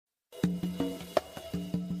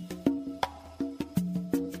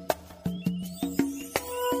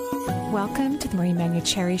Welcome to the Marie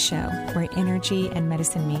Manuchehri Show, where energy and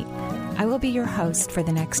medicine meet. I will be your host for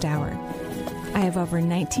the next hour. I have over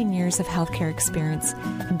 19 years of healthcare experience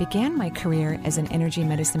and began my career as an energy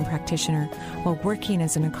medicine practitioner while working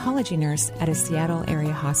as an oncology nurse at a Seattle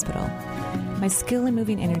area hospital. My skill in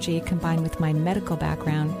moving energy combined with my medical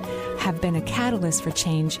background have been a catalyst for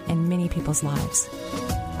change in many people's lives.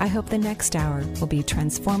 I hope the next hour will be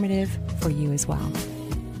transformative for you as well.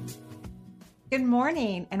 Good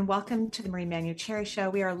morning and welcome to the Marie Manuchehri Show.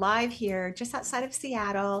 We are live here just outside of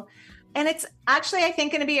Seattle. And it's actually, I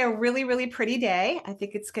think, going to be a really, really pretty day. I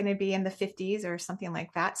think it's going to be in the 50s or something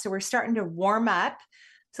like that. So we're starting to warm up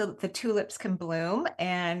so that the tulips can bloom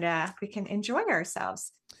and we can enjoy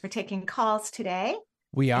ourselves. We're taking calls today.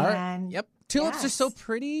 We are. And yep. Tulips are so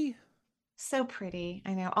pretty. So pretty.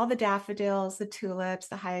 I know. All the daffodils, the tulips,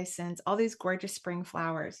 the hyacinths, all these gorgeous spring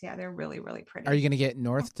flowers. Yeah, they're really, really pretty. Are you going to get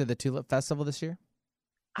north to the Tulip Festival this year?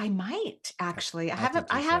 I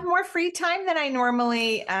I have more free time than I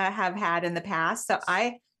normally have had in the past. So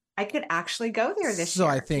I could actually go there this year. So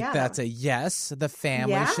I think that's a yes. The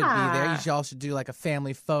family should be there. You all should do like a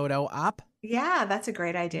family photo op. Yeah, that's a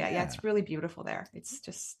great idea. Yeah, it's really beautiful there. It's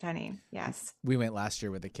just stunning. Yes. We went last year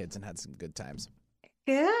with the kids and had some good times.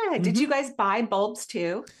 Good. Mm-hmm. Did you guys buy bulbs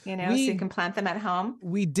too? So you can plant them at home?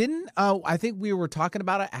 We didn't. I think we were talking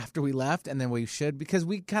about it after we left, and then we should, because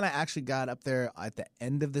we kind of actually got up there at the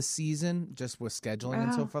end of the season, just with scheduling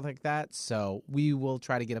and so forth like that. So we will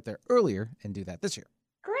try to get up there earlier and do that this year.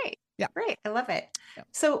 Great. Yeah. Great. I love it. Yeah.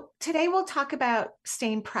 So today we'll talk about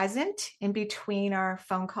staying present in between our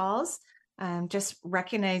phone calls. Just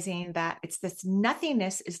recognizing that it's this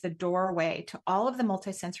nothingness is the doorway to all of the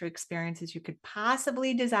multisensory experiences you could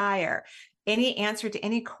possibly desire. Any answer to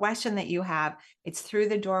any question that you have, it's through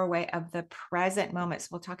the doorway of the present moment. So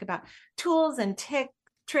we'll talk about tools and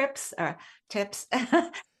tips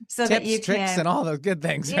so that you tricks, and all those good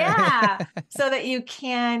things. Yeah. So that you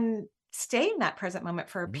can stay in that present moment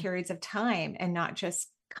for periods of time and not just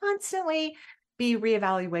constantly be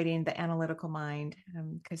reevaluating the analytical mind,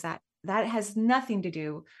 because that has nothing to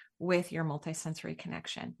do with your multisensory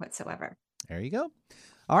connection whatsoever. There you go.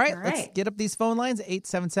 All right, let's get up these phone lines,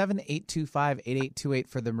 877-825-8828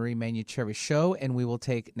 for the Marie Manuchehri Show. And we will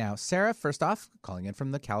take now Sarah, first off, calling in from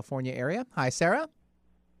the California area. Hi, Sarah.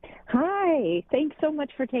 Hi. Thanks so much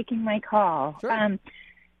for taking my call. Sure.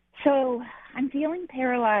 So I'm feeling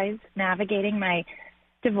paralyzed navigating my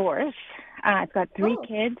divorce. I've got three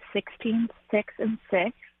kids, 16, 6, and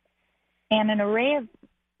 6, and an array of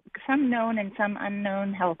some known and some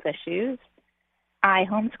unknown health issues. I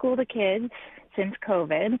homeschool the kids since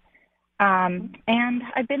COVID, and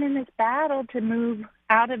I've been in this battle to move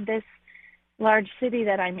out of this large city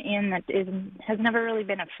that I'm in that has never really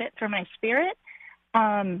been a fit for my spirit,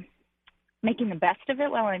 making the best of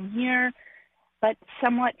it while I'm here, but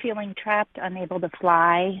somewhat feeling trapped, unable to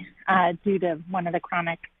fly due to one of the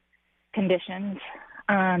chronic conditions.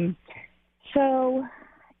 So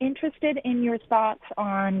interested in your thoughts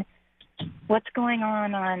on what's going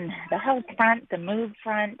on the health front, the move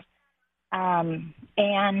front, and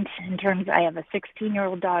in terms, I have a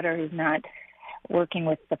 16-year-old daughter who's not working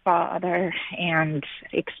with the father, and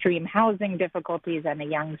extreme housing difficulties, and a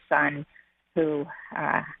young son who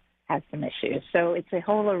has some issues. So it's a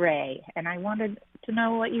whole array, and I wanted to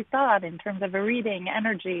know what you thought in terms of a reading,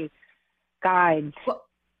 energy, guides. Well,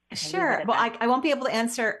 sure. Well, I won't be able to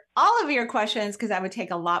answer all of your questions because that would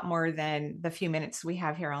take a lot more than the few minutes we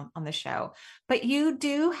have here on the show. But you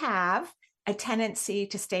do have a tendency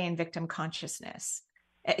to stay in victim consciousness.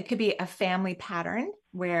 It could be a family pattern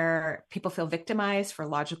where people feel victimized for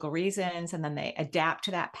logical reasons, and then they adapt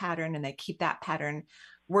to that pattern and they keep that pattern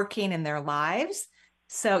working in their lives.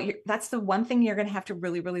 So that's the one thing you're going to have to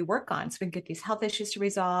really, really work on. So we can get these health issues to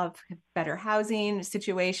resolve, better housing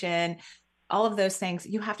situation, all of those things.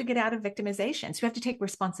 You have to get out of victimization. So you have to take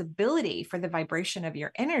responsibility for the vibration of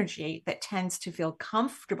your energy that tends to feel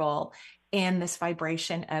comfortable in this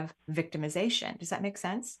vibration of victimization. Does that make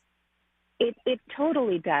sense? It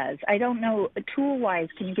totally does. I don't know, tool-wise,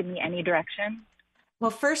 can you give me any direction?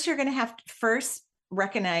 Well, first, you're going to have to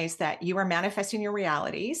recognize that you are manifesting your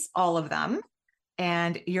realities, all of them,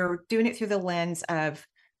 and you're doing it through the lens of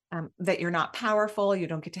that you're not powerful, you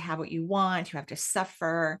don't get to have what you want, you have to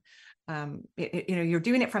suffer. You're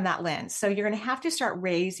doing it from that lens. So you're going to have to start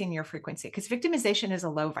raising your frequency, because victimization is a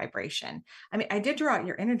low vibration. I mean, I did draw out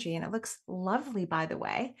your energy and it looks lovely, by the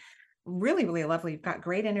way. Really, really lovely. You've got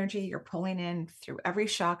great energy. You're pulling in through every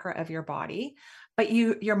chakra of your body, but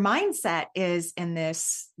your mindset is in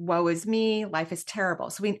this woe is me, life is terrible.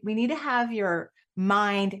 So we need to have your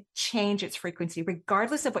mind change its frequency,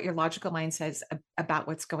 regardless of what your logical mind says about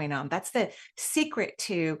what's going on. That's the secret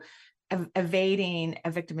to evading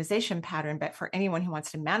a victimization pattern. But for anyone who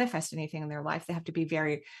wants to manifest anything in their life, they have to be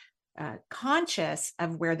very conscious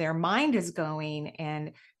of where their mind is going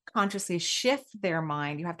and consciously shift their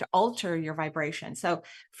mind. You have to alter your vibration. So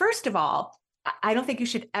first of all, I don't think you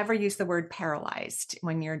should ever use the word paralyzed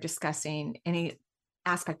when you're discussing any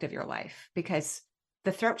aspect of your life, because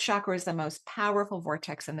the throat chakra is the most powerful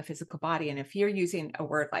vortex in the physical body. And if you're using a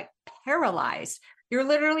word like paralyzed, you're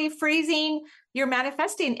literally freezing your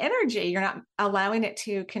manifesting energy. You're not allowing it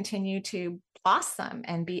to continue to blossom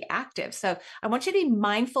and be active. So I want you to be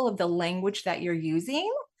mindful of the language that you're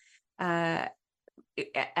using as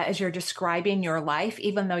you're describing your life.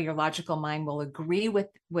 Even though your logical mind will agree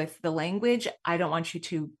with the language, I want you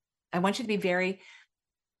to be very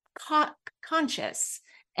conscious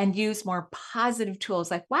and use more positive tools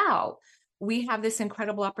like, wow, we have this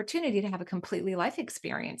incredible opportunity to have a completely life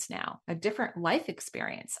experience now, a different life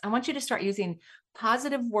experience. I want you to start using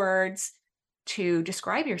positive words to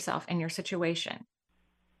describe yourself and your situation.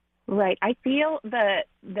 Right. I feel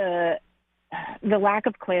the lack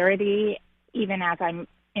of clarity, even as I'm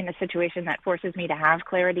in a situation that forces me to have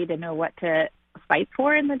clarity to know what to fight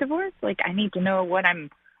for in the divorce. Like, I need to know what I'm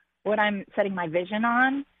setting my vision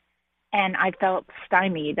on. And I felt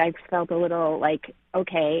stymied. I felt a little like,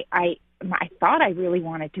 okay, I thought I really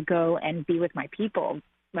wanted to go and be with my people,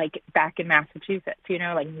 like back in Massachusetts,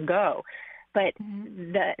 like go. But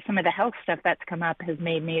some of the health stuff that's come up has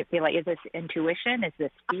made me feel like, is this intuition? Is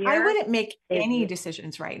this fear? I wouldn't make any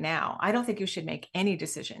decisions right now. I don't think you should make any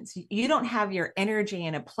decisions. You don't have your energy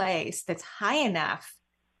in a place that's high enough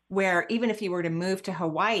where even if you were to move to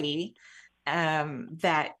Hawaii,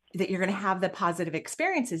 that you're going to have the positive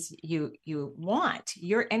experiences you want.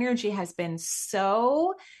 Your energy has been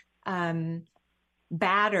so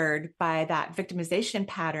battered by that victimization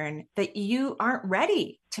pattern that you aren't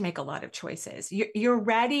ready to make a lot of choices. You're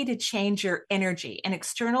ready to change your energy, and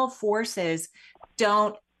external forces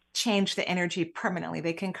don't change the energy permanently.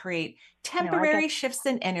 They can create temporary shifts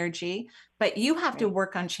in energy, but you have to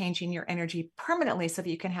work on changing your energy permanently so that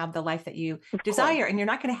you can have the life that you desire. And you're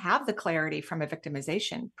not going to have the clarity from a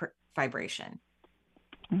victimization vibration.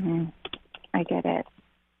 Mm-hmm. I get it.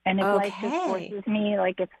 And if life just forces me,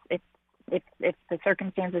 like if the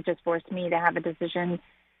circumstances just force me to have a decision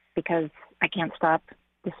because I can't stop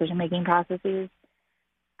decision-making processes,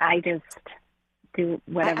 I just do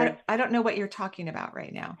whatever. I don't know what you're talking about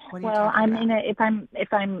right now. What are you talking about?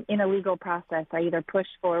 if I'm in a legal process, I either push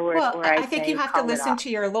forward or I think you have to listen to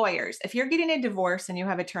your lawyers. If you're getting a divorce and you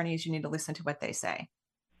have attorneys, you need to listen to what they say.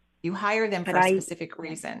 You hire them for a specific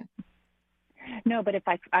reason. No, but if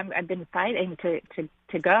I've been fighting to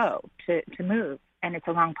move, and it's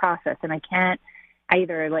a long process, and I can't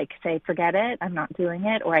either say forget it, I'm not doing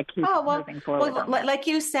it, or I keep moving forward. Well, like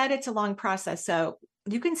you said, it's a long process, so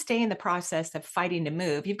you can stay in the process of fighting to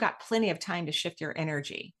move. You've got plenty of time to shift your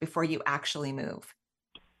energy before you actually move.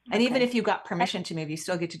 And even if you got permission to move, you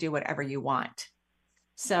still get to do whatever you want.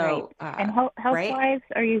 So, and health-wise,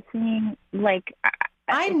 are you seeing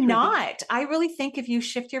I'm not. I really think if you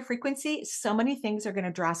shift your frequency, so many things are going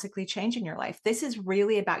to drastically change in your life. This is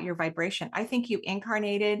really about your vibration. I think you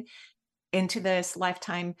incarnated into this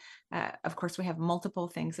lifetime. Of course, we have multiple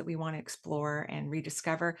things that we want to explore and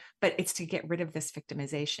rediscover, but it's to get rid of this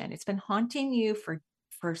victimization. It's been haunting you for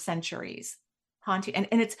centuries. Haunting,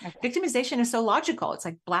 and it's victimization is so logical. It's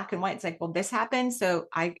like black and white. It's like, well, this happened, so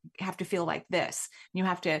I have to feel like this. You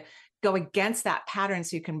have to go against that pattern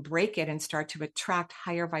so you can break it and start to attract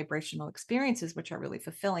higher vibrational experiences, which are really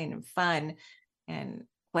fulfilling and fun and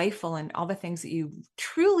playful and all the things that you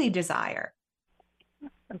truly desire.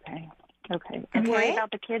 Okay. And worry about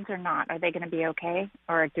the kids or not? Are they going to be okay?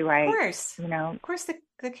 Or do I, Of course,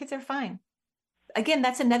 the kids are fine. Again,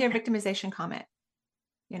 that's another victimization comment,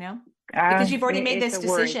 because you've already made this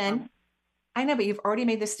decision. I know, but you've already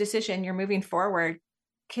made this decision. You're moving forward.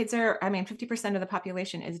 Kids 50% of the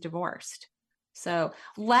population is divorced. So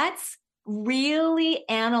let's really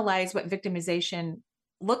analyze what victimization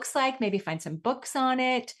looks like, maybe find some books on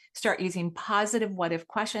it, start using positive what if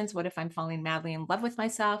questions. What if I'm falling madly in love with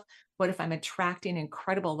myself? What if I'm attracting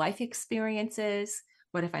incredible life experiences?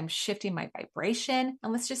 What if I'm shifting my vibration?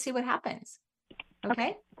 And let's just see what happens.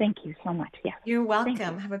 Okay. Thank you so much. Yeah. You're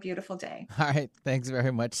welcome. Have a beautiful day. All right. Thanks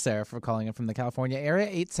very much, Sarah, for calling in from the California area.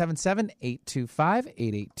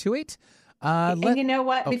 877-825-8828. And you know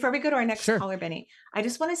what? Before we go to our next caller, Benny, I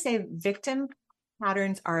just want to say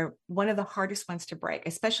patterns are one of the hardest ones to break,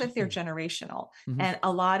 especially if they're generational. And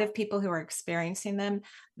a lot of people who are experiencing them,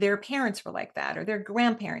 their parents were like that, or their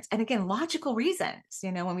grandparents. And again, logical reasons,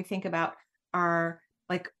 when we think about our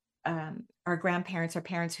grandparents or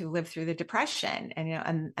parents who lived through the Depression,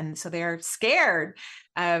 and so they're scared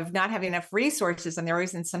of not having enough resources, and they're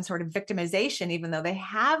always in some sort of victimization, even though they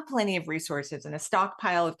have plenty of resources and a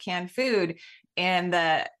stockpile of canned food and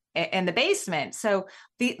the basement. So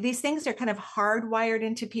these things are kind of hardwired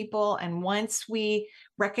into people. And once we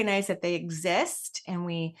recognize that they exist and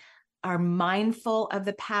we are mindful of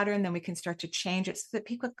the pattern, then we can start to change it so that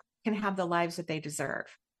people can have the lives that they deserve.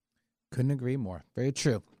 Couldn't agree more. Very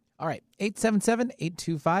true. All right,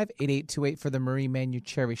 877-825-8828 for the Marie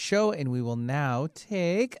Manuchehri Show. And we will now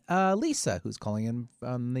take Lisa, who's calling in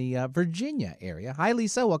from the Virginia area. Hi,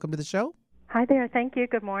 Lisa. Welcome to the show. Hi there. Thank you.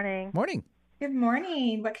 Good morning. Morning. Good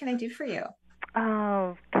morning. What can I do for you?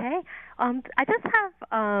 Okay. I just have,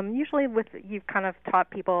 usually you've kind of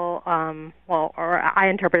taught people, or I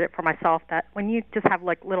interpret it for myself, that when you just have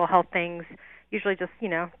like little health things, usually just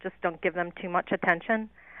don't give them too much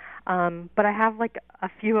attention. But I have like a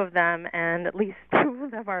few of them, and at least two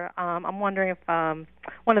of them are, I'm wondering if one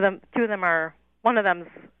of them's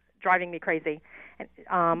driving me crazy.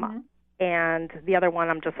 And the other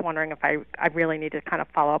one, I'm just wondering if I really need to kind of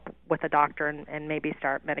follow up with a doctor and maybe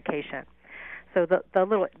start medication. So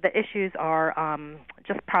the issues are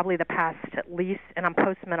just probably the past at least, and I'm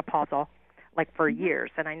postmenopausal, like for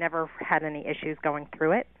years, and I never had any issues going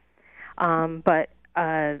through it. But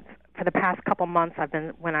for the past couple months, I've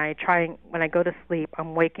been when I go to sleep,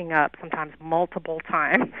 I'm waking up sometimes multiple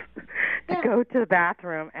times to go to the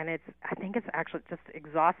bathroom, and I think it's actually just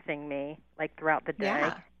exhausting me like throughout the day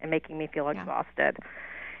and making me feel exhausted.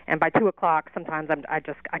 And by 2:00, sometimes I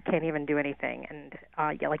can't even do anything. And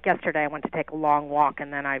like yesterday, I went to take a long walk,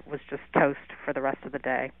 and then I was just toast for the rest of the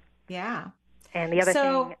day. Yeah. And the other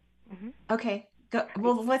thing. Okay. Go.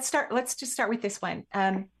 Well, let's just start with this one.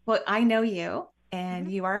 Well, I know you.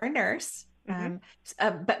 And you are a nurse,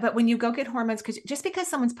 but when you go get hormones, just because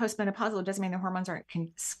someone's postmenopausal doesn't mean their hormones aren't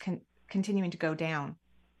continuing to go down,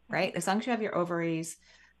 right? As long as you have your ovaries,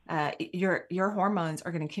 your hormones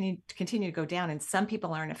are going to continue to go down. And some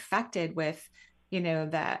people aren't affected with,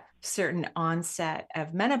 that certain onset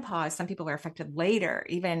of menopause. Some people are affected later.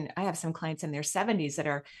 Even I have some clients in their 70s that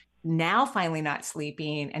are now finally not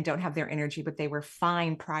sleeping and don't have their energy, but they were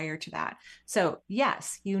fine prior to that. So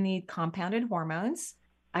yes, you need compounded hormones.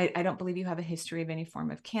 I don't believe you have a history of any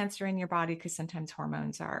form of cancer in your body, because sometimes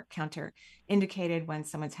hormones are counterindicated when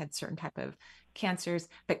someone's had certain type of cancers,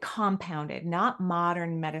 but compounded, not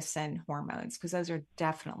modern medicine hormones, because those are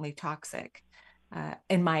definitely toxic,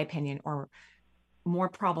 in my opinion, or more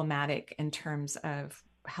problematic in terms of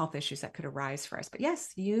health issues that could arise for us. But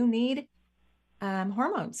yes, you need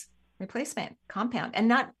hormones replacement, compound,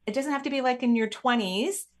 and it doesn't have to be like in your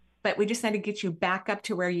 20s, but we just need to get you back up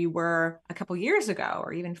to where you were a couple years ago,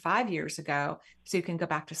 or even 5 years ago, so you can go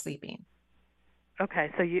back to sleeping.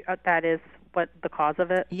 Okay, so that is what the cause of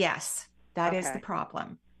it? Yes, that is the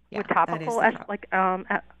problem. Yeah, with topical,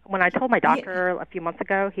 when I told my doctor a few months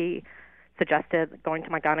ago, he suggested going to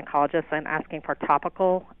my gynecologist and asking for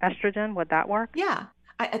topical estrogen. Would that work? Yeah.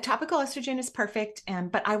 A topical estrogen is perfect,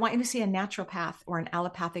 but I want you to see a naturopath or an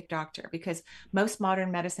allopathic doctor, because most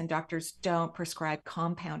modern medicine doctors don't prescribe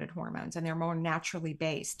compounded hormones, and they're more naturally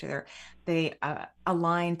based. They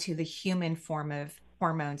align to the human form of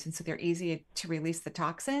hormones, and so they're easy to release the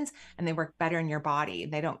toxins, and they work better in your body.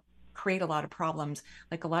 They don't create a lot of problems.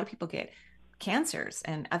 Like a lot of people get cancers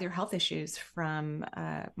and other health issues from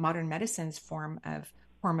modern medicine's form of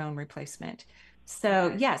hormone replacement.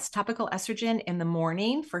 So yes, topical estrogen in the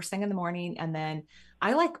morning, first thing in the morning. And then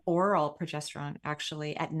I like oral progesterone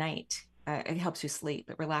actually at night. It helps you sleep.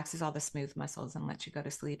 It relaxes all the smooth muscles and lets you go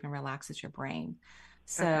to sleep and relaxes your brain.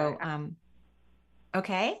 So,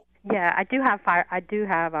 okay. Yeah, I do have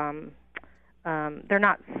they're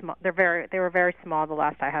not small. They were very small the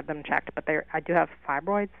last I had them checked, but I do have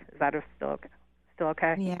fibroids. Is that still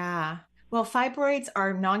okay? Yeah. Well, fibroids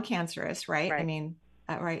are non-cancerous, right? I mean,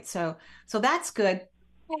 right. So that's good.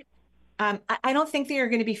 I don't think that you're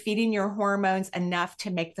going to be feeding your hormones enough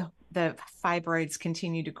to make the fibroids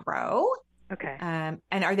continue to grow. Okay. And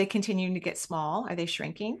are they continuing to get small? Are they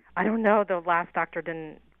shrinking? I don't know. The last doctor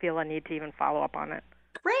didn't feel a need to even follow up on it.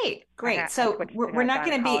 Great. So we're not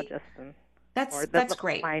going to be. That's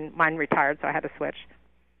great. Mine retired, so I had to switch.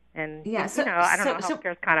 And yeah, I don't know.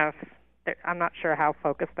 Healthcare's kind of. I'm not sure how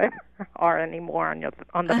focused they are anymore on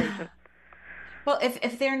the patient. Well,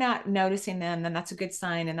 if they're not noticing them, then that's a good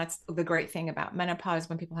sign. And that's the great thing about menopause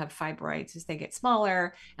when people have fibroids is they get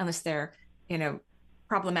smaller, unless they're,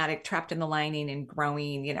 problematic, trapped in the lining and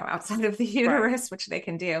growing, outside of the uterus, right, which they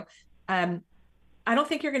can do. I don't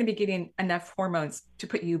think you're going to be getting enough hormones to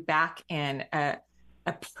put you back in a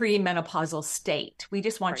premenopausal state. We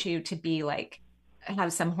just want, right, you to be like,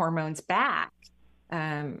 have some hormones back,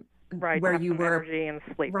 right, where you were, energy and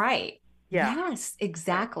sleep. Right. Yeah. Yes,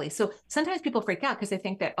 exactly. Right. So sometimes people freak out because they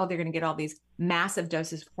think that, they're going to get all these massive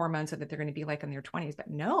doses of hormones so that they're going to be like in their 20s. But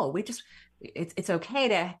no, it's okay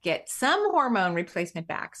to get some hormone replacement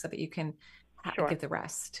back so that you can sure, get the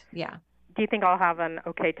rest. Yeah. Do you think I'll have an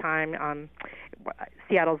okay time?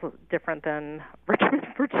 Seattle's different than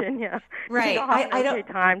Virginia. Right. Do you think I'll have an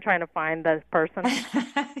okay time trying to find the person?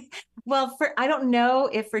 Well, I don't know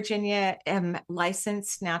if Virginia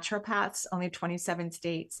licensed naturopaths. Only 27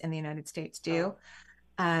 states in the United States do.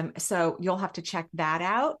 So you'll have to check that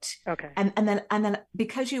out. Okay. And then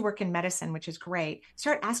because you work in medicine, which is great,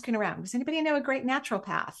 start asking around. Does anybody know a great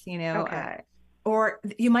naturopath? Okay. Or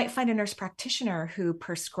you might find a nurse practitioner who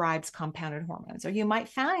prescribes compounded hormones, or you might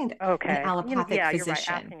find an allopathic physician. You're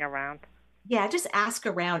right, asking around. Yeah, just ask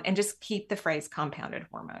around and just keep the phrase compounded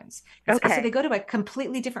hormones. Okay. So they go to a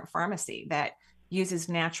completely different pharmacy that uses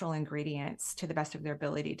natural ingredients to the best of their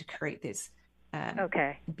ability to create these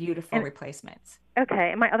beautiful replacements. Okay.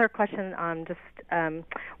 And my other question,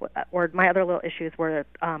 or my other little issues were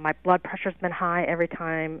my blood pressure's been high every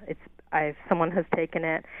time someone has taken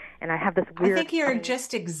it, and I have this weird. I think you're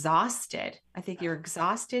just exhausted. I think you're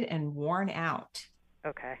exhausted and worn out.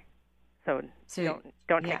 Okay. So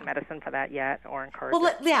don't take medicine for that yet, or encourage.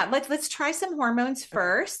 Well, let's try some hormones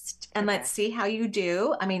first, and let's see how you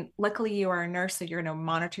do. I mean, luckily you are a nurse, so you're going to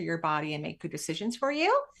monitor your body and make good decisions for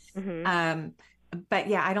you. Mm-hmm. But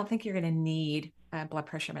yeah, I don't think you're going to need blood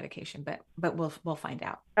pressure medication, but we'll find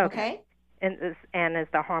out. Okay. And is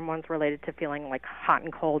the hormones related to feeling like hot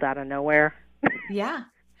and cold out of nowhere? Yeah.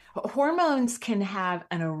 Hormones can have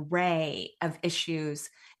an array of issues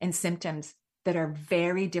and symptoms that are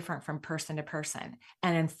very different from person to person.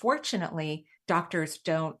 And unfortunately, doctors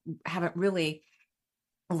haven't really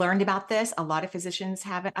learned about this. A lot of physicians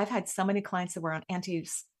haven't. I've had so many clients that were on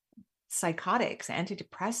antipsychotics,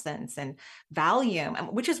 antidepressants, and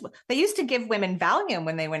Valium, they used to give women Valium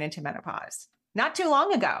when they went into menopause, not too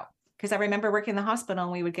long ago. Because I remember working in the hospital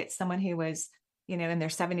and we would get someone who was, in their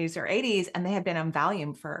 70s or 80s, and they had been on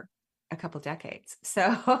Valium for a couple decades.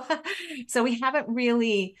 So we haven't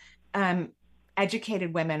really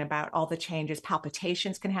educated women about all the changes.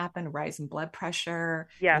 Palpitations can happen, rise in blood pressure,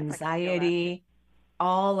 anxiety,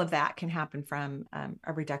 all of that can happen from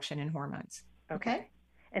a reduction in hormones. Okay.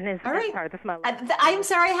 And all right. Sorry, this is my I'm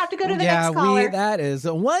sorry, I have to go to the next caller. That is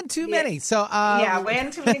one too many. So one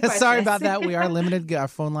too many questions. Sorry about that. We are limited. Our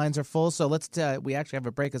phone lines are full. So we actually have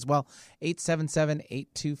a break as well.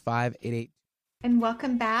 877-825-88. And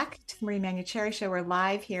welcome back to the Marie Manuchehri Show. We're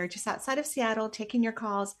live here just outside of Seattle, taking your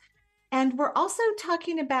calls. And we're also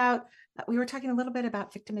we were talking a little bit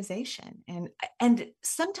about victimization. And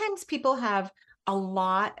sometimes people have a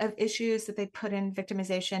lot of issues that they put in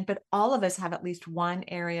victimization, but all of us have at least one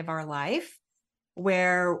area of our life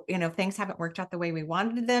where, things haven't worked out the way we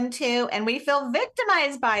wanted them to, and we feel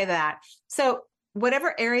victimized by that. So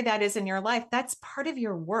whatever area that is in your life, that's part of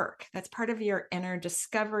your work. That's part of your inner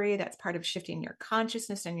discovery. That's part of shifting your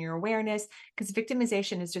consciousness and your awareness, because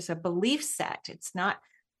victimization is just a belief set. It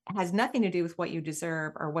has nothing to do with what you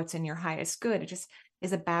deserve or what's in your highest good. It just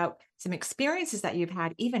is about some experiences that you've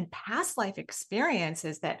had, even past life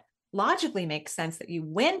experiences that logically make sense that you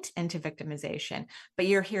went into victimization, but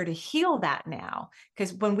you're here to heal that now.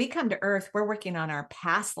 Because when we come to Earth, we're working on our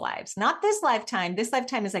past lives, not this lifetime. This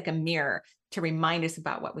lifetime is like a mirror to remind us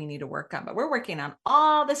about what we need to work on, but we're working on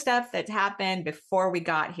all the stuff that's happened before we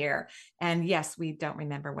got here. And yes, we don't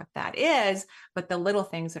remember what that is, but the little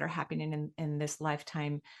things that are happening in this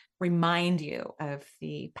lifetime remind you of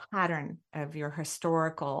the pattern of your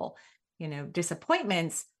historical,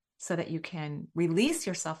 disappointments, so that you can release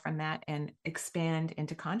yourself from that and expand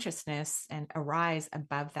into consciousness and arise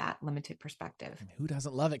above that limited perspective. And who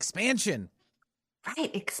doesn't love expansion?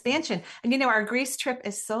 Right, expansion. And our Greece trip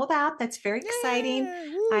is sold out. That's very exciting.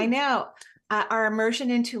 I know. Our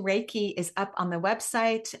immersion into Reiki is up on the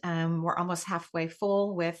website. We're almost halfway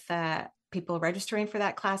full with people registering for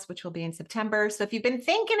that class, which will be in September. So if you've been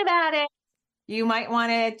thinking about it, you might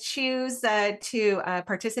want to choose to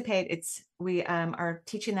participate. We are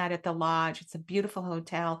teaching that at the Lodge. It's a beautiful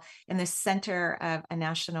hotel in the center of a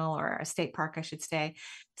national or a state park, I should say,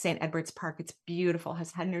 St. Edward's Park. It's beautiful,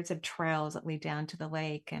 has hundreds of trails that lead down to the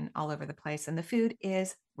lake and all over the place. And the food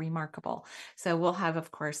is remarkable. So we'll have, of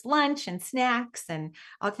course, lunch and snacks and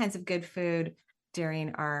all kinds of good food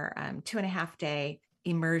during our 2.5-day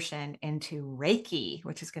immersion into Reiki,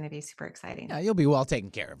 which is going to be super exciting. Yeah, you'll be well taken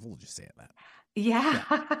care of. We'll just say that. Yeah,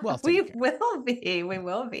 well we will be. We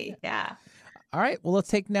will be. Yeah. All right. Well, let's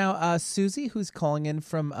take now Susie, who's calling in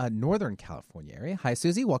from Northern California area. Hi,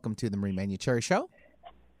 Susie. Welcome to the Marie Manuchehri Show.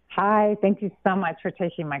 Hi. Thank you so much for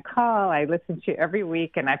taking my call. I listen to you every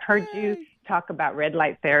week, and I've heard you talk about red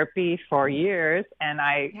light therapy for years, and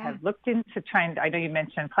I have looked into I know you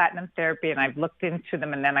mentioned platinum therapy, and I've looked into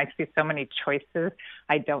them, and then I see so many choices.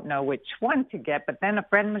 I don't know which one to get, but then a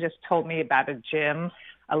friend just told me about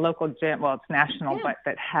a local gym, well, it's national, but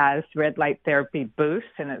that has red light therapy booths,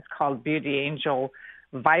 and it's called Beauty Angel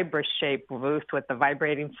VibraShape booth with the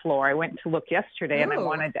vibrating floor. I went to look yesterday, and I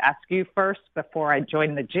wanted to ask you first before I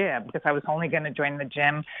joined the gym, because I was only going to join the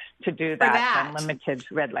gym to do that unlimited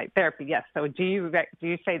red light therapy. Yes. So do you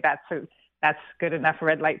say that's good enough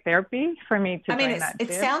red light therapy for me to join that gym?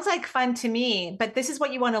 It sounds like fun to me, but this is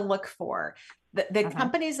what you want to look for. The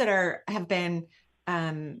companies that have been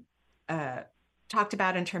talked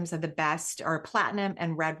about in terms of the best are platinum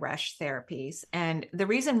and red rush therapies. And the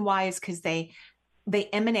reason why is because they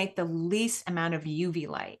emanate the least amount of UV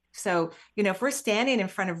light. So, if we're standing in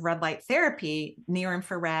front of red light therapy, near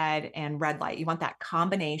infrared and red light, you want that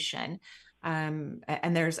combination. And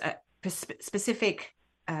there's a specific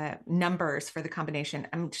numbers for the combination.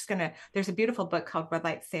 There's a beautiful book called Red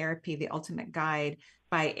Light Therapy, The Ultimate Guide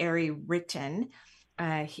by Ari Ritten.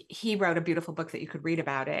 He wrote a beautiful book that you could read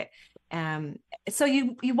about it. So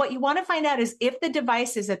what you want to find out is if the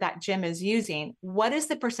devices that gym is using, what is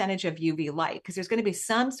the percentage of UV light? Because there's going to be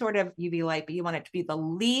some sort of UV light, but you want it to be the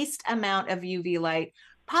least amount of UV light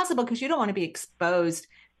possible, because you don't want to be exposed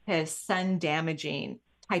to sun damaging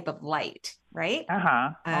type of light, right?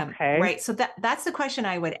 Okay. Right. So that's the question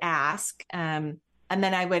I would ask. And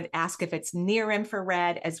then I would ask if it's near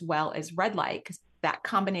infrared as well as red light, because that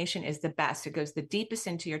combination is the best. It goes the deepest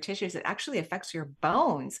into your tissues. It actually affects your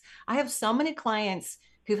bones. I have so many clients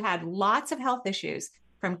who've had lots of health issues,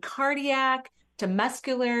 from cardiac to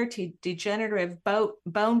muscular to degenerative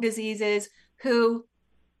bone diseases, who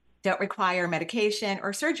don't require medication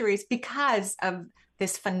or surgeries because of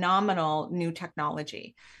this phenomenal new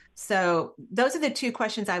technology. So those are the two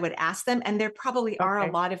questions I would ask them. And there probably are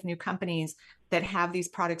a lot of new companies that have these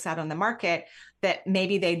products out on the market that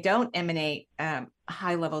maybe they don't emanate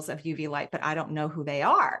high levels of UV light, but I don't know who they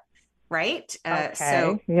are, right?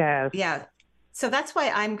 So that's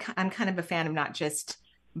why I'm kind of a fan of not just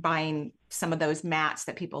buying some of those mats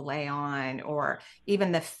that people lay on, or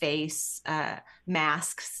even the face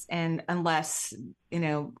masks, and unless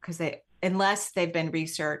they've been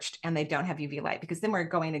researched and they don't have UV light, because then we're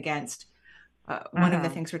going against one of the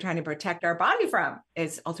things we're trying to protect our body from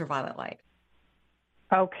is ultraviolet light.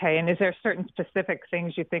 Okay. And is there certain specific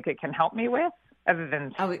things you think it can help me with other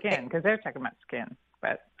than skin? Because they're talking about skin,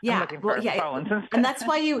 but I'm looking for bones and stuff. And that's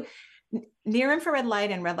why near infrared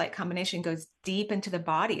light and red light combination goes deep into the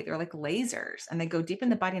body. They're like lasers, and they go deep in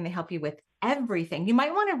the body, and they help you with everything. You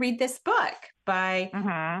might want to read this book by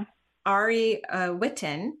Ari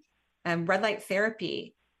Ritten, Red Light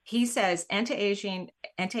Therapy. He says anti-aging,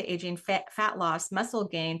 fat loss, muscle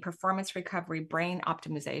gain, performance recovery, brain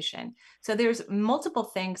optimization. So there's multiple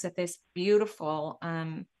things that this beautiful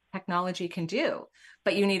technology can do,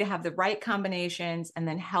 but you need to have the right combinations and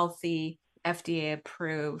then healthy, FDA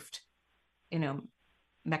approved,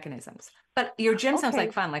 mechanisms. But your gym sounds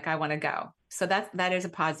like fun. Like I want to go. So that is a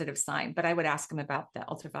positive sign, but I would ask them about the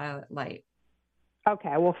ultraviolet light. Okay.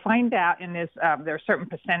 I will find out. And is there a certain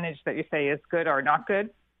percentage that you say is good or not good?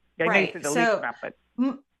 Right. So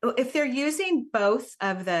if they're using both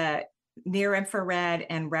of the near infrared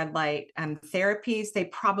and red light therapies, they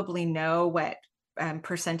probably know what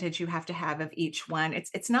percentage you have to have of each one.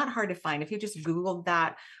 It's not hard to find. If you just Googled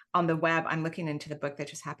that on the web, I'm looking into the book that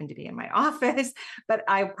just happened to be in my office, but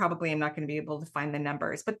I probably am not going to be able to find the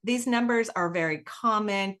numbers. But these numbers are very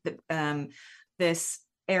common. This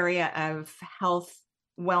area of health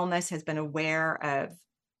wellness has been aware of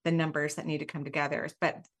the numbers that need to come together,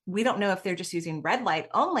 but we don't know if they're just using red light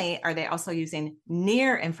only. Are they also using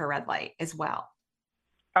near infrared light as well?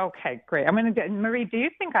 Okay, great. Marie, do you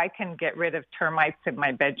think I can get rid of termites in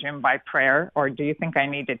my bedroom by prayer, or do you think I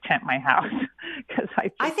need to tent my house? Because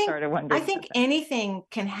I started wondering. I think anything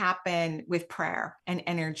can happen with prayer and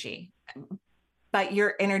energy, but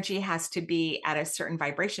your energy has to be at a certain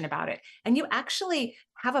vibration about it. And you actually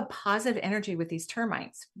have a positive energy with these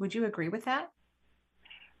termites. Would you agree with that?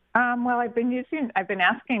 Well, I've been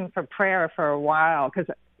asking for prayer for a while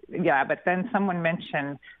but then someone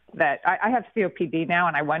mentioned that I have COPD now,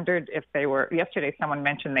 and I wondered if yesterday someone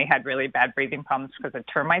mentioned they had really bad breathing problems because of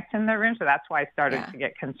termites in their room. So that's why I started to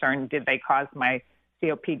get concerned. Did they cause my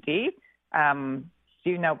COPD. Do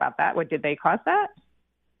you know about that? What did they cause that?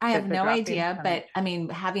 I have no idea, but I mean,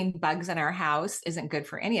 having bugs in our house isn't good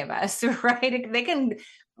for any of us, right?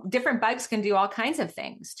 Different bugs can do all kinds of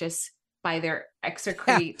things just by their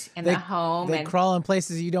excrete in the home. They crawl in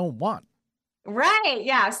places you don't want. Right.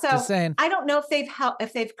 Yeah. So I don't know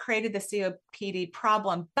if they've created the COPD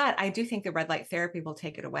problem, but I do think the red light therapy will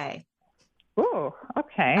take it away. Oh,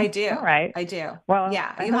 okay. I do. All right. I do. Well,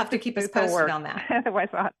 yeah, you'll have to keep us posted on that. Otherwise,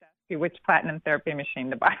 I'll have to ask you which platinum therapy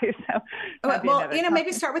machine to buy.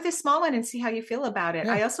 Maybe start with a small one and see how you feel about it.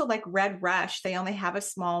 Yeah. I also like Red Rush. They only have a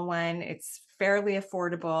small one. It's fairly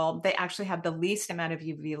affordable. They actually have the least amount of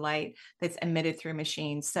UV light that's emitted through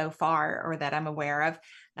machines so far, or that I'm aware of.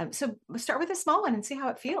 So start with a small one and see how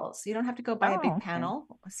it feels. You don't have to go buy a big panel.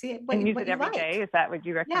 See what use what it every day. Is that what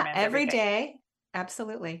you recommend? Yeah, every day.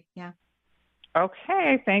 Absolutely. Yeah.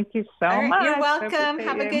 Okay. Thank you so much. You're welcome.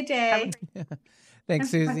 Have a good day. Thanks,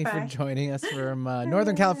 Susie, for joining us from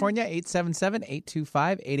Northern California,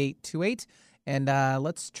 877-825-8828. And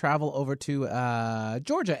let's travel over to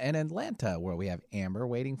Georgia and Atlanta, where we have Amber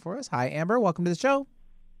waiting for us. Hi, Amber. Welcome to the show.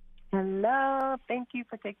 Hello. Thank you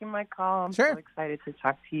for taking my call. I'm Sure. so excited to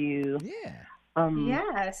talk to you. Yeah.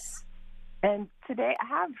 Yes. And today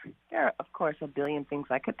there are, of course, a billion things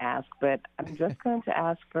I could ask, but I'm just going to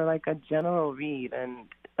ask for like a general read and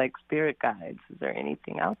like spirit guides. Is there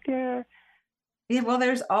anything out there? Yeah, well,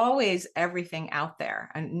 there's always everything out there,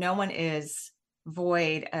 and no one is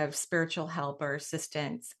void of spiritual help or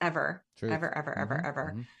assistance ever.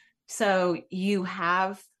 So you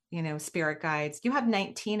have, spirit guides. You have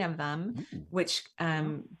 19 of them, which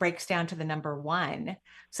breaks down to the number 1.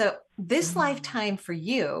 So this lifetime for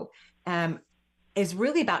you is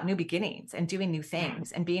really about new beginnings and doing new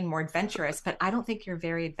things and being more adventurous. But I don't think you're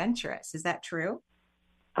very adventurous. Is that true?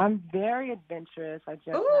 I'm very adventurous. I just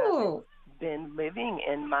haven't been living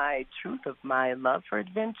in my truth of my love for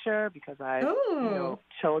adventure because I've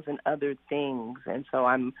chosen other things. And so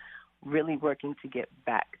I'm really working to get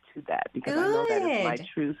back to that because I know that is my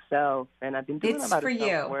true self. And I've been doing a lot of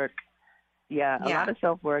self-work. Yeah, a lot of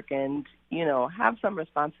self-work and, have some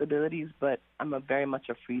responsibilities, but I'm very much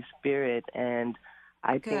a free spirit. And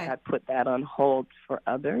I think I put that on hold for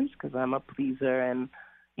others because I'm a pleaser and,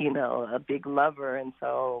 a big lover. And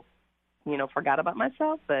so, forgot about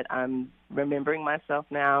myself, but I'm remembering myself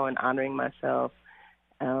now and honoring myself.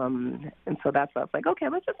 And so that's why I was like, okay,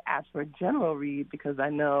 let's just ask for a general read because I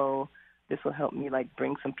know this will help me like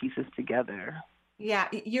bring some pieces together. Yeah,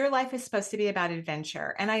 your life is supposed to be about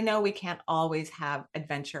adventure. And I know we can't always have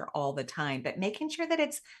adventure all the time, but making sure that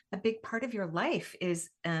it's a big part of your life is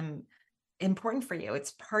important for you.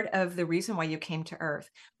 It's part of the reason why you came to Earth.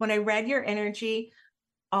 When I read your energy,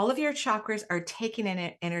 all of your chakras are taking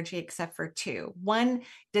in energy except for 2. One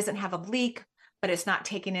doesn't have a leak, but it's not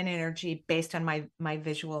taking in energy based on my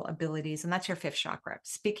visual abilities. And that's your 5th chakra.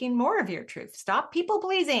 Speaking more of your truth. Stop people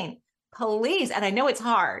pleasing, please. And I know it's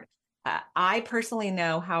hard. I personally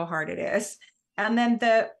know how hard it is. And then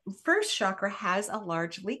the 1st chakra has a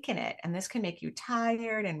large leak in it. And this can make you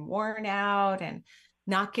tired and worn out and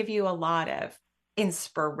not give you a lot of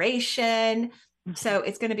inspiration. So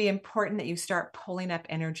it's going to be important that you start pulling up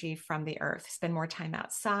energy from the earth, spend more time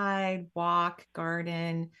outside, walk,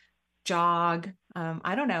 garden, jog.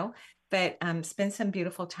 I don't know, but spend some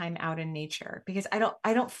beautiful time out in nature because I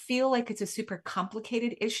don't feel like it's a super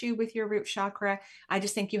complicated issue with your root chakra. I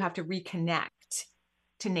just think you have to reconnect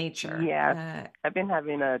to nature. Yeah. I've been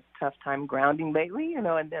having a tough time grounding lately, and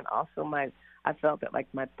then also I felt that like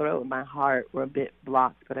my throat and my heart were a bit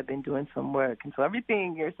blocked, but I've been doing some work. And so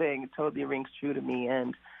everything you're saying totally rings true to me.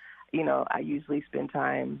 And, I usually spend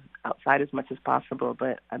time outside as much as possible,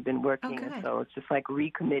 but I've been working. And so it's just like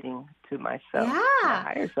recommitting to myself. Yeah. My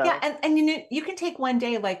higher self. Yeah. And you can take one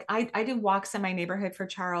day, like I do walks in my neighborhood for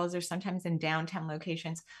Charles or sometimes in downtown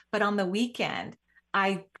locations, but on the weekend,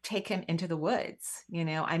 I take him into the woods.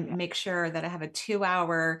 I make sure that I have a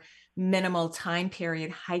 2-hour minimal time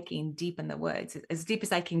period hiking deep in the woods, as deep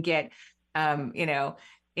as I can get,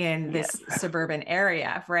 in this suburban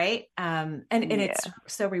area. Right. And it's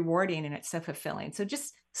so rewarding and it's so fulfilling. So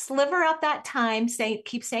just sliver out that time,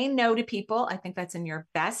 keep saying no to people. I think that's in your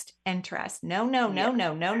best interest. No.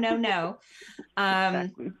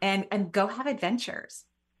 Exactly. And go have adventures.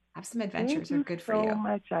 Have some adventures. They're good for you. So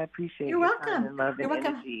much. I appreciate You're welcome. And love You're and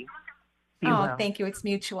welcome. energy. Thank you. It's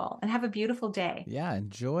mutual. And have a beautiful day. Yeah,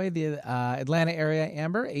 enjoy the Atlanta area,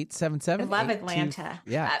 Amber, 877. I love Atlanta.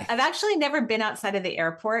 Yeah. I've actually never been outside of the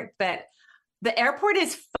airport, but the airport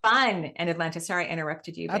is fun in Atlanta. Sorry, I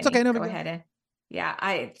interrupted you. That's okay. No, go ahead. Yeah,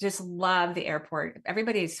 I just love the airport.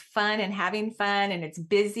 Everybody's fun and having fun, and it's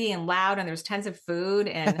busy and loud, and there's tons of food.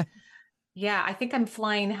 And yeah, I think I'm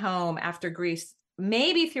flying home after Greece,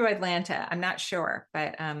 maybe through Atlanta. I'm not sure,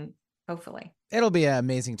 but hopefully. It'll be an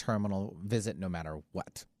amazing terminal visit no matter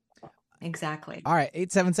what. Exactly. All right,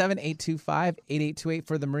 877-825-8828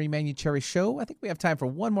 for the Marie Manuchehri Show. I think we have time for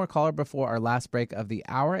one more caller before our last break of the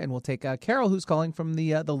hour, and we'll take Carol, who's calling from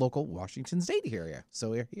the local Washington State area. So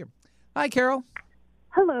we're here. Hi, Carol.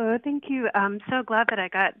 Hello. Thank you. I'm so glad that I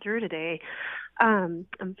got through today. I'm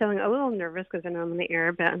feeling a little nervous because I know I'm in the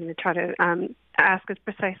air, but I'm going to try to ask as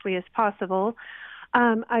precisely as possible.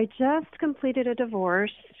 I just completed a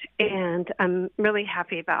divorce, and I'm really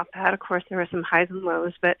happy about that. Of course, there were some highs and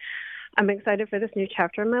lows, but I'm excited for this new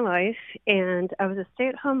chapter in my life. And I was a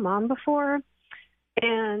stay-at-home mom before,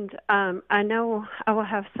 and I know I will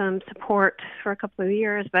have some support for a couple of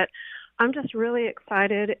years, but I'm just really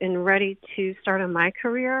excited and ready to start on my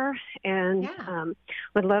career, and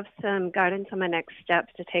would love some guidance on my next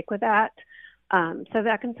steps to take with that, so that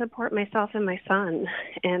I can support myself and my son.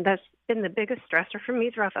 And that's been the biggest stressor for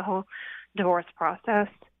me throughout the whole divorce process.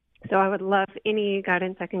 So I would love any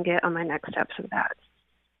guidance I can get on my next steps with that.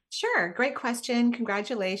 Sure. Great question.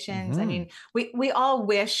 Congratulations. I mean, we all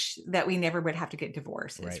wish that we never would have to get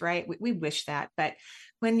divorces, right? We wish that. But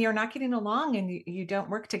when you're not getting along and you don't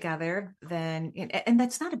work together, then, and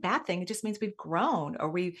that's not a bad thing. It just means we've grown, or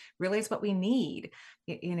we realize what we need,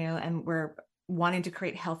 and we're wanting to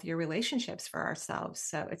create healthier relationships for ourselves.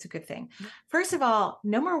 So it's a good thing. First of all,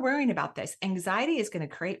 no more worrying about this. Anxiety is going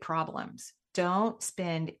to create problems. Don't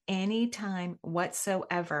spend any time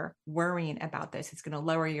whatsoever worrying about this. It's going to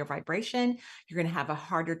lower your vibration. You're going to have a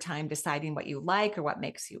harder time deciding what you like or what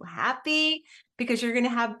makes you happy, because you're going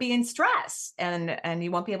to be in stress, and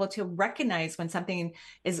you won't be able to recognize when something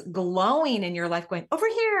is glowing in your life, going over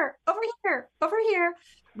here, over here, over here.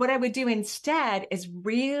 What I would do instead is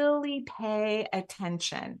really pay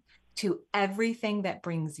attention to everything that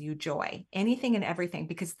brings you joy, anything and everything,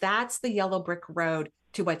 because that's the yellow brick road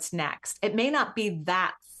to what's next. It may not be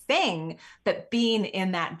that thing, but being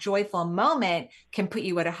in that joyful moment can put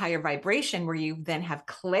you at a higher vibration where you then have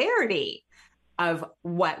clarity of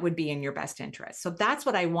what would be in your best interest. So that's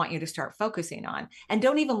what I want you to start focusing on. And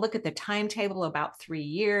don't even look at the timetable, about 3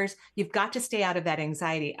 years. You've got to stay out of that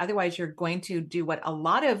anxiety. Otherwise, you're going to do what a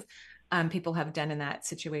lot of people have done in that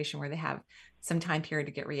situation, where they have some time period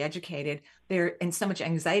to get reeducated. They're in so much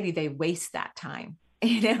anxiety, they waste that time.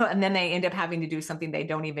 And then they end up having to do something they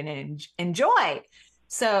don't even enjoy.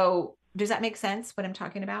 So does that make sense, what I'm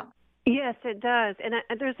talking about? Yes, it does. And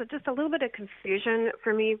there's just a little bit of confusion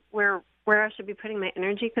for me where I should be putting my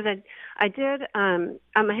energy, because I'm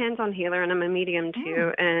a hands-on healer, and I'm a medium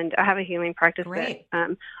too, and I have a healing practice. Great.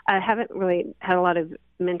 That I haven't really had a lot of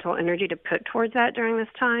mental energy to put towards that during this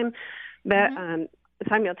time. But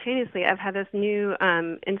simultaneously, I've had this new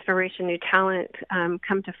inspiration, new talent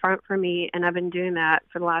come to front for me, and I've been doing that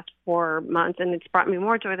for the last 4 months, and it's brought me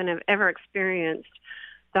more joy than I've ever experienced.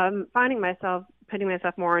 So I'm finding myself putting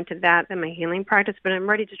myself more into that than my healing practice, but I'm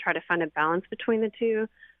ready to try to find a balance between the two.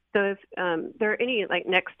 So if there are any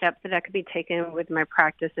next steps that I could be taking with my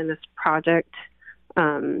practice in this project,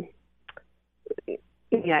 any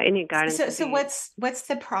guidance. So what's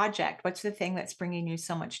the project? What's the thing that's bringing you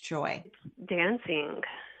so much joy? Dancing.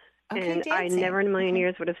 Okay, and dancing. I never in a million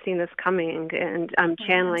years would have seen this coming, and I'm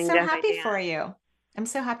channeling. I'm so happy for you. I'm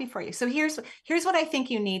so happy for you. So here's what I think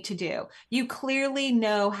you need to do. You clearly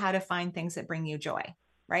know how to find things that bring you joy,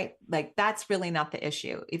 right? That's really not the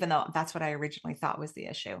issue, even though that's what I originally thought was the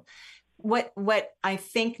issue. What I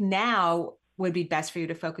think now would be best for you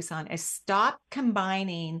to focus on is stop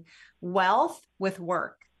combining wealth with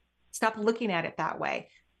work. Stop looking at it that way.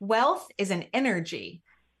 Wealth is an energy.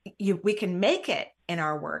 We can make it in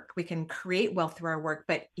our work. We can create wealth through our work,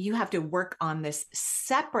 but you have to work on this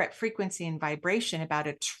separate frequency and vibration about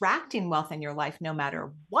attracting wealth in your life, no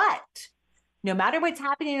matter what's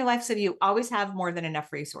happening in your life, so that you always have more than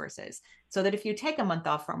enough resources, so that if you take a month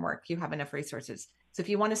off from work, you have enough resources. So if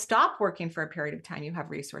you want to stop working for a period of time, you have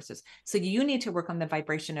resources. So you need to work on the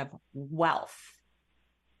vibration of wealth.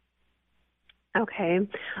 Okay.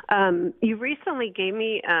 You recently gave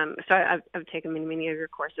me, so I've taken many of your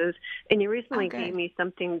courses, and you recently gave me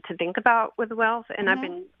something to think about with wealth, and I've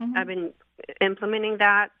been implementing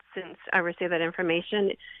that since I received that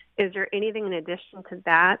information. Is there anything in addition to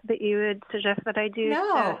that you would suggest that I do?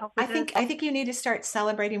 No, I think you need to start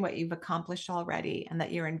celebrating what you've accomplished already, and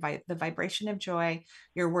that you're in the vibration of joy.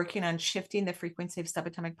 You're working on shifting the frequency of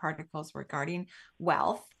subatomic particles regarding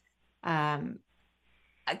wealth.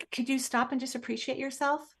 Could you stop and just appreciate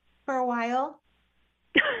yourself for a while?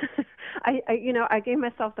 I gave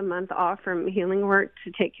myself the month off from healing work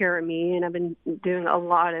to take care of me, and I've been doing a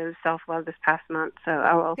lot of self-love this past month, so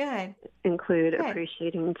I will include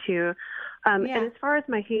appreciating too. And as far as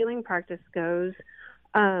my healing practice goes,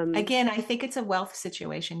 again, I think it's a wealth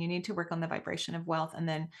situation. You need to work on the vibration of wealth, and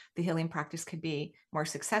then the healing practice could be more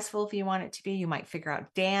successful if you want it to be. You might figure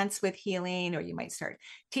out dance with healing, or you might start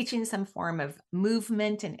teaching some form of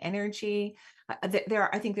movement and energy. I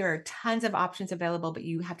think there are tons of options available, but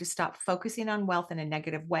you have to stop focusing on wealth in a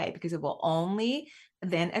negative way, because it will only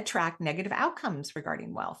then attract negative outcomes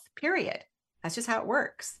regarding wealth, period. That's just how it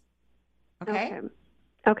works. Okay.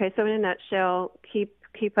 So in a nutshell, keep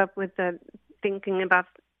up with the thinking about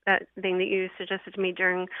that thing that you suggested to me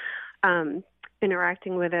during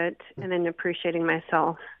interacting with it, and then appreciating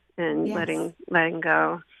myself and letting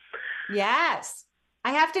go. Yes.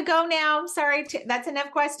 I have to go now. I'm sorry. That's enough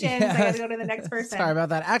questions. I got to go to the next person. Sorry about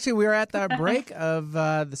that. Actually, we are at the break of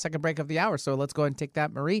the second break of the hour. So let's go ahead and take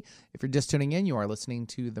that, Marie. If you're just tuning in, you are listening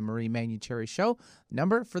to the Marie Manuchehri Show.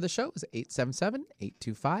 Number for the show is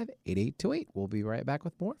 877-825-8828. We'll be right back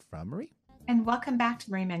with more from Marie. And welcome back to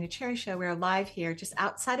the Marie Manuchehri Show. We're live here just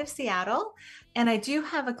outside of Seattle. And I do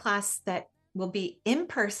have a class that will be in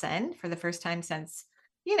person for the first time since,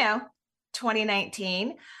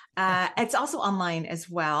 2019. It's also online as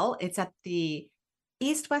well. It's at the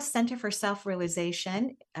East West Center for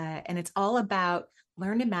Self-Realization, and it's all about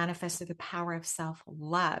learn to manifest through the power of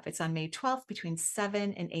self-love. It's on May 12th between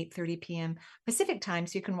 7 and 8:30 p.m. Pacific time,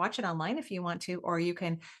 so you can watch it online if you want to, or you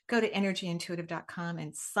can go to energyintuitive.com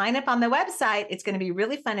and sign up on the website. It's going to be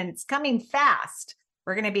really fun, and it's coming fast.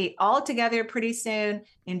 We're going to be all together pretty soon,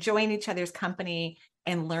 enjoying each other's company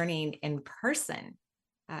and learning in person,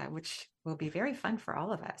 which will be very fun for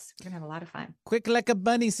all of us. We're going to have a lot of fun. Quick like a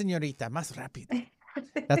bunny, señorita. Más rápido.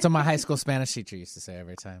 That's what my high school Spanish teacher used to say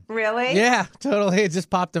every time. Really? Yeah, totally. It just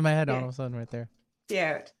popped in my head all of a sudden right there.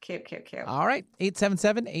 Cute. All right.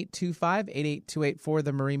 877-825-8828 for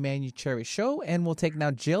the Marie Manuchehri Show. And we'll take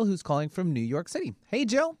now Jill, who's calling from New York City. Hey,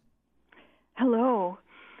 Jill. Hello.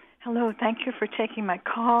 Thank you for taking my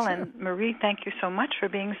call. Sure. And Marie, thank you so much for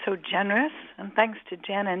being so generous. And thanks to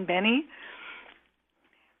Jen and Benny.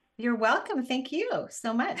 You're welcome. Thank you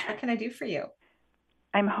so much. What can I do for you?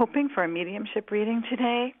 I'm hoping for a mediumship reading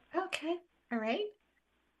today. Okay. All right.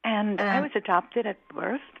 And I was adopted at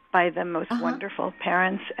birth by the most wonderful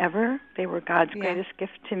parents ever. They were God's greatest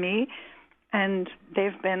gift to me. And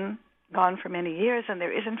they've been gone for many years, and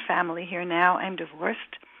there isn't family here now. I'm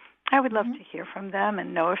divorced. I would love to hear from them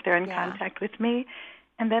and know if they're in contact with me.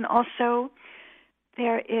 And then also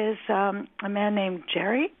there is a man named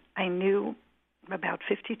Jerry I knew about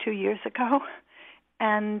 52 years ago.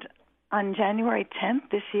 And on January 10th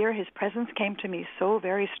this year, his presence came to me so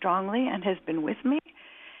very strongly and has been with me.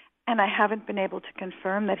 And I haven't been able to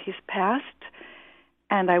confirm that he's passed.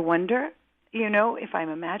 And I wonder, if I'm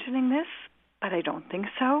imagining this, but I don't think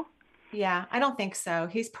so. Yeah, I don't think so.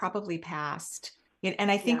 He's probably passed.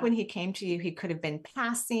 And I think when he came to you, he could have been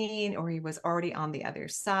passing, or he was already on the other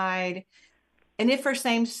side. And if for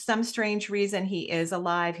some strange reason he is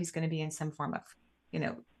alive, he's going to be in some form of,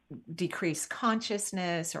 decreased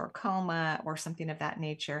consciousness or coma or something of that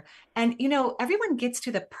nature. And, everyone gets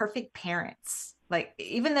to the perfect parents. Like,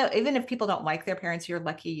 even if people don't like their parents, you're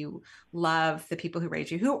lucky you love the people who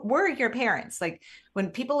raised you, who were your parents. Like,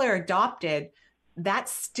 when people are adopted,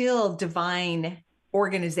 that's still divine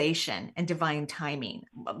organization and divine timing.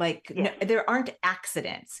 Like, there aren't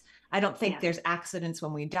accidents. I don't think there's accidents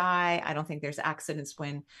when we die. I don't think there's accidents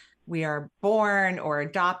when we are born or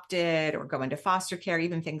adopted or go into foster care,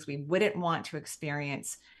 even things we wouldn't want to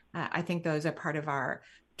experience. I think those are part of our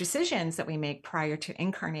decisions that we make prior to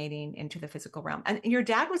incarnating into the physical realm. And your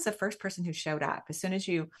dad was the first person who showed up. As soon as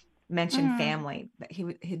you mentioned family, he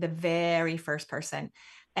the very first person.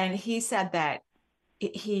 And he said that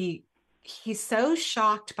he's so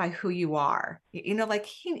shocked by who you are. Like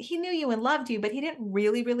he knew you and loved you, but he didn't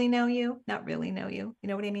really, really know you, not really know you. You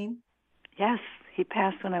know what I mean? Yes. He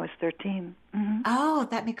passed when I was 13. Mm-hmm. Oh,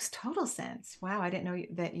 that makes total sense. Wow. I didn't know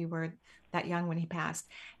that you were that young when he passed.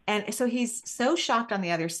 And so he's so shocked on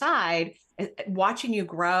the other side, watching you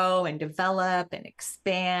grow and develop and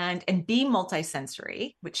expand and be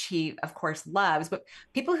multisensory, which he, of course, loves. But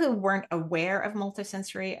people who weren't aware of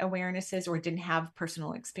multisensory awarenesses or didn't have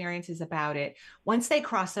personal experiences about it, once they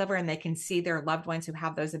cross over and they can see their loved ones who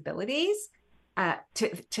have those abilities,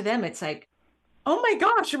 to them, it's like, oh my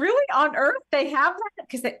gosh, really? On Earth, they have that?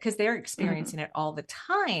 Because they're experiencing it all the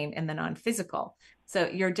time in the non-physical. So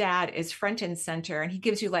your dad is front and center, and he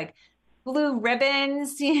gives you like blue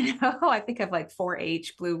ribbons, I think of like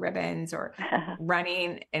 4-H blue ribbons, or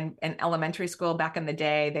running in elementary school back in the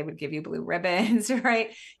day, they would give you blue ribbons,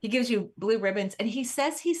 right? He gives you blue ribbons, and he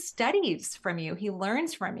says he studies from you. He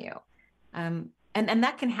learns from you. And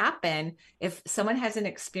that can happen if someone hasn't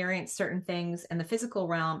experienced certain things in the physical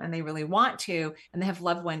realm and they really want to, and they have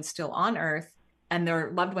loved ones still on Earth, and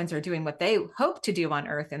their loved ones are doing what they hope to do on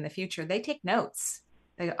Earth in the future. They take notes.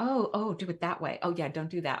 They go, oh, do it that way. Oh yeah, don't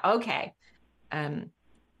do that. Okay. So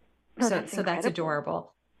that's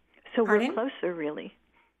adorable. So Pardon? We're closer, really.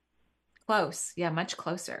 Close. Yeah, much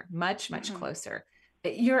closer. Much closer.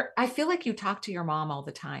 I feel like you talk to your mom all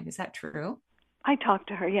the time. Is that true? I talk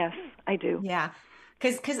to her. Yes, I do. Yeah.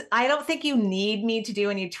 Because I don't think you need me to do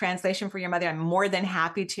any translation for your mother. I'm more than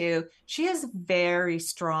happy to. She has very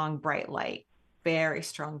strong, bright light,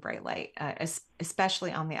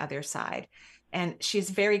 especially on the other side. And she's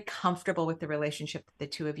very comfortable with the relationship that the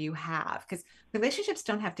two of you have, because relationships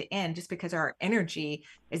don't have to end just because our energy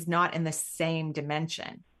is not in the same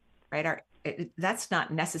dimension, right? That's not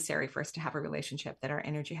necessary for us to have a relationship, that our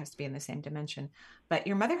energy has to be in the same dimension. But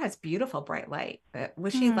your mother has beautiful bright light.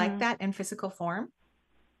 Was she like that in physical form?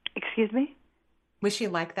 Excuse me? Was she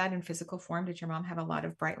like that in physical form? Did your mom have a lot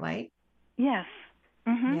of bright light? Yes.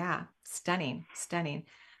 Mm-hmm. Yeah. Stunning.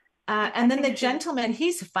 And then the gentleman,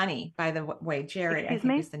 he's funny, by the way, Jerry, I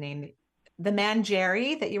think is the name. The man,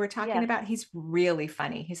 Jerry, that you were talking about, he's really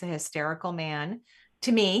funny. He's a hysterical man.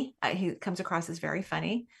 To me, he comes across as very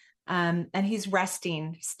funny. And he's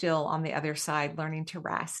resting still on the other side, learning to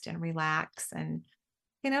rest and relax and,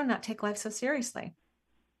 not take life so seriously.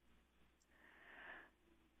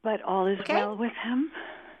 But all is well with him?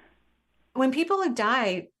 When people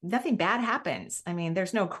die, nothing bad happens. I mean,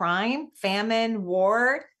 there's no crime, famine,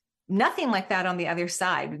 war, nothing like that on the other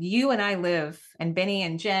side. You and I live, and Benny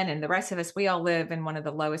and Jen and the rest of us, we all live in one of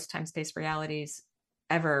the lowest time-space realities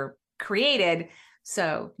ever created.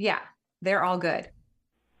 So yeah, they're all good.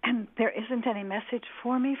 And there isn't any message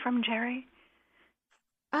for me from Jerry?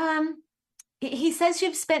 He says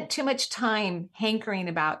you've spent too much time hankering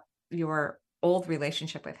about your old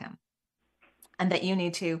relationship with him, and that you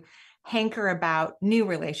need to hanker about new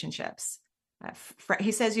relationships.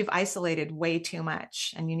 He says you've isolated way too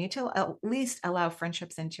much, and you need to at least allow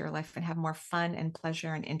friendships into your life and have more fun and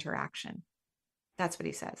pleasure and interaction. That's what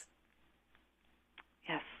he says.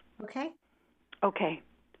 Yes.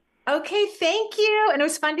 Okay, thank you. And it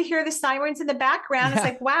was fun to hear the sirens in the background. It's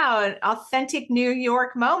like, wow, an authentic New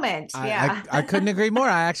York moment. Yeah. I couldn't agree more.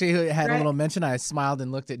 I actually had a little mention. I smiled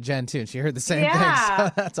and looked at Jen too, and she heard the same thing.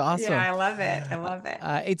 So that's awesome. Yeah, I love it.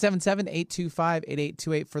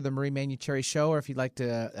 877-825-8828 for the Marie Manuchehri Show, or if you'd like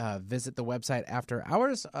to visit the website after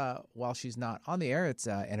hours while she's not on the air, it's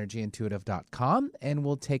energyintuitive.com. And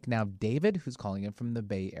we'll take now David, who's calling in from the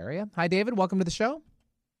Bay Area. Hi, David. Welcome to the show.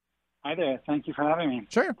 Hi there. Thank you for having me.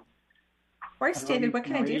 Sure. Of course, David. What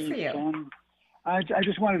can I do for you? I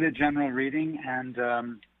just wanted a general reading and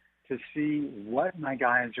to see what my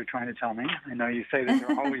guides are trying to tell me. I know you say that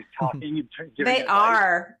they're always talking and giving They advice.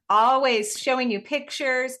 are always showing you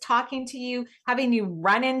pictures, talking to you, having you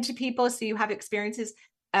run into people so you have experiences.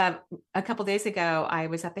 A couple days ago, I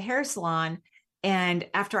was at the hair salon, and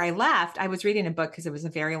after I left, I was reading a book because it was a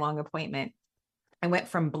very long appointment. I went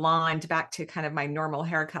from blonde back to kind of my normal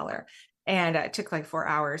hair color, and it took like 4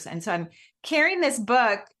 hours. And so I'm carrying this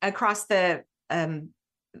book across the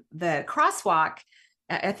crosswalk.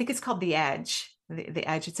 I think it's called The Edge. The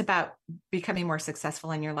Edge. It's about becoming more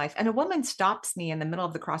successful in your life. And a woman stops me in the middle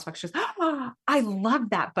of the crosswalk. She goes, "Oh, I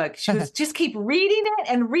love that book." She goes, "Just keep reading it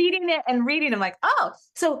and reading it and reading." I'm like, oh,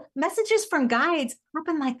 so messages from guides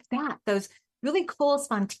happen like that. Those really cool,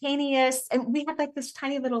 spontaneous. And we had like this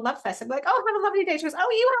tiny little love fest. I'm like, "Oh, have a lovely day." She goes,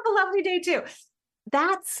 "Oh, you have a lovely day too."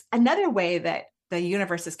 That's another way that the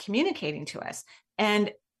universe is communicating to us.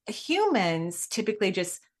 And humans typically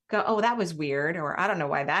just go, "Oh, that was weird," or "I don't know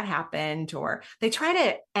why that happened," or they try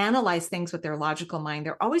to analyze things with their logical mind.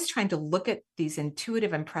 They're always trying to look at these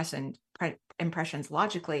intuitive impressions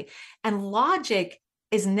logically. And logic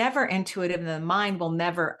is never intuitive, and the mind will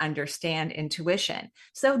never understand intuition.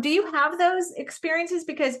 So do you have those experiences?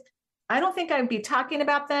 Because I don't think I'd be talking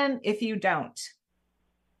about them if you don't.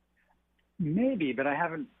 Maybe, but I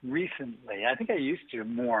haven't recently. I think I used to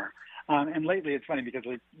more. And lately it's funny because,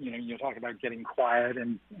 you talk about getting quiet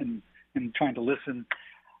and trying to listen.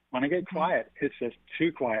 When I get quiet, it's just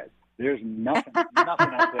too quiet. There's nothing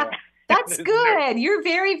out there. That's good. You're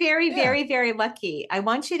very, very, very, very lucky. I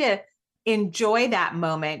want you to enjoy that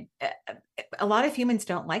moment. A lot of humans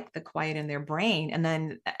don't like the quiet in their brain. And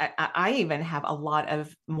then I even have a lot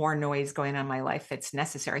of more noise going on in my life that's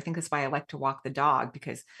necessary. I think that's why I like to walk the dog,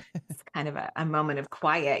 because it's kind of a moment of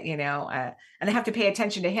quiet, and I have to pay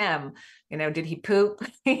attention to him. Did he poop?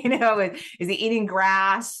 Is he eating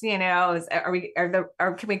grass? Can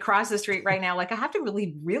we cross the street right now? Like, I have to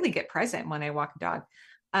really, really get present when I walk a dog.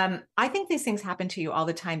 I think these things happen to you all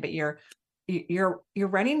the time, but you're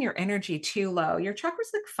running your energy too low. Your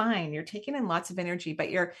chakras look fine. You're taking in lots of energy, but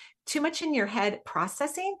you're too much in your head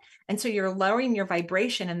processing. And so you're lowering your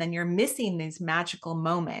vibration, and then you're missing these magical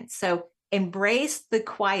moments. So embrace the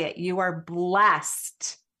quiet. You are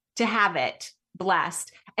blessed to have it,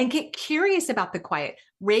 blessed, and get curious about the quiet.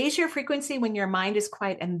 Raise your frequency when your mind is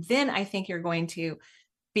quiet. And then I think you're going to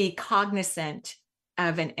be cognizant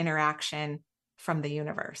of an interaction from the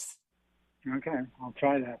universe. Okay, I'll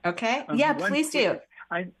try that. Okay, yeah, please do.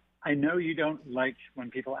 I know you don't like when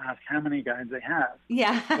people ask how many guides they have.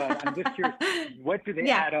 Yeah. But I'm just curious, what do they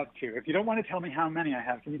add up to? If you don't want to tell me how many I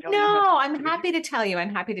have, can you tell me? No, I'm happy to tell you.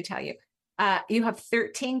 You have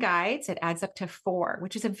 13 guides. It adds up to 4,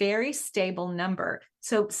 which is a very stable number.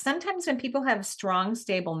 So sometimes when people have strong,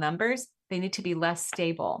 stable numbers, they need to be less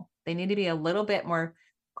stable. They need to be a little bit more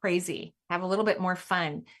crazy, have a little bit more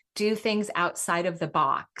fun, do things outside of the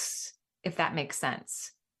box, if that makes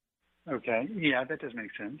sense. Okay. Yeah, that does make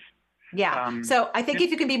sense. Yeah. So I think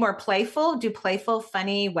if you can be more playful, do playful,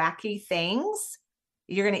 funny, wacky things,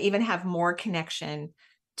 you're going to even have more connection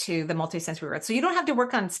to the multisensory world. So you don't have to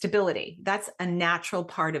work on stability. That's a natural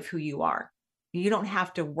part of who you are. You don't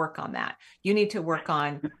have to work on that. You need to work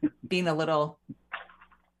on being a little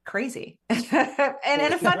crazy and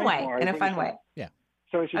in a fun way. Yeah.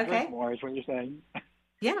 So it should drink more is what you're saying.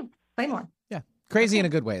 Yeah. Play more. Yeah. Crazy in a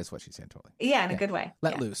good way is what she's saying, totally. Yeah, in a good way.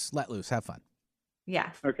 Let loose, have fun. Yeah.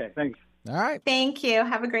 Okay, thanks. All right. Thank you.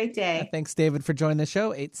 Have a great day. Thanks, David, for joining the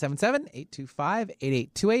show.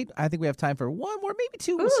 877-825-8828. I think we have time for one more, maybe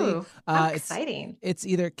two. We'll see. Exciting. It's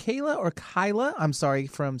either Kayla or Kyla. I'm sorry,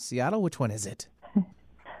 from Seattle. Which one is it?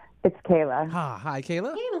 It's Kayla. Hi,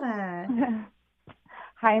 Kayla. Kayla.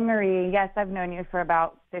 Hi, Marie. Yes, I've known you for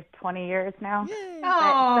about 20 years now.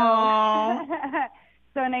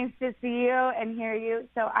 So nice to see you and hear you.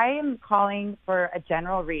 So I am calling for a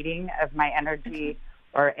general reading of my energy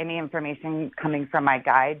or any information coming from my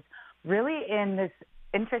guides, really in this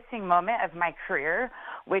interesting moment of my career,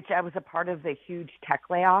 which I was a part of the huge tech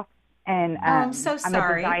layoff. And I'm so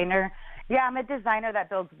sorry. I'm a designer. Yeah, I'm a designer that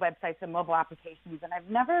builds websites and mobile applications, and I've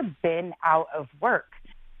never been out of work.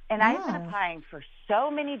 And I've been applying for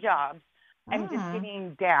so many jobs. I'm just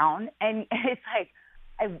getting down. And it's like,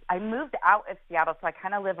 I moved out of Seattle, so I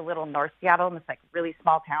kind of live a little north Seattle in this like really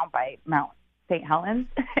small town by Mount St. Helens.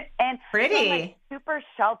 And pretty. So I'm, like, super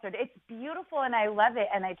sheltered. It's beautiful and I love it.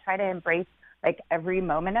 And I try to embrace like every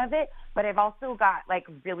moment of it. But I've also got like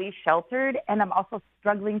really sheltered, and I'm also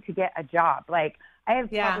struggling to get a job. Like I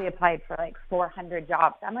have probably applied for like 400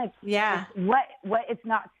 jobs. I'm like, what it's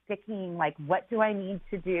not sticking? Like, what do I need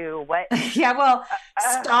to do? What? Stop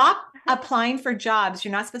applying for jobs.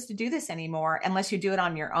 You're not supposed to do this anymore unless you do it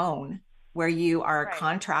on your own, where you are a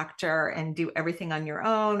contractor and do everything on your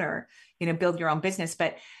own, or, build your own business.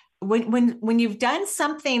 But when you've done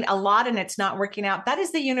something a lot and it's not working out, that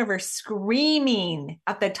is the universe screaming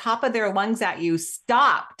at the top of their lungs at you.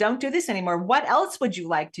 Stop. Don't do this anymore. What else would you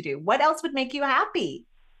like to do? What else would make you happy?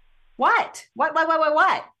 What?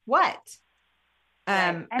 I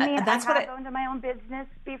mean, that's I have owned my own business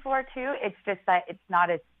before too. It's just that it's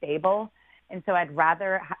not as stable. And so I'd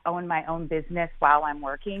rather own my own business while I'm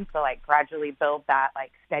working. So like gradually build that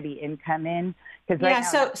like steady income in.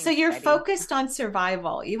 So you're focused on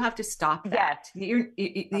survival. You have to stop that. Yes.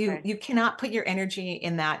 You cannot put your energy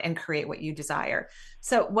in that and create what you desire.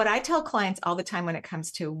 So what I tell clients all the time when it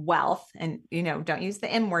comes to wealth, and don't use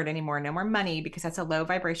the M word anymore, no more money, because that's a low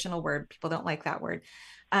vibrational word. People don't like that word.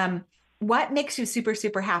 What makes you super,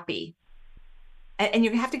 super happy? And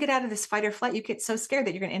you have to get out of this fight or flight. You get so scared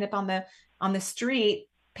that you're going to end up on the street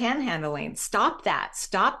panhandling. Stop that.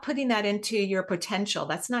 Stop putting that into your potential.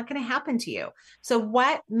 That's not going to happen to you. So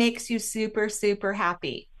what makes you super, super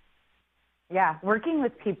happy? Yeah, working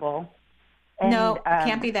with people. And, no, it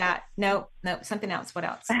can't be that. No, something else. What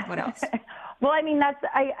else? Well, I mean, that's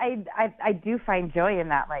I do find joy in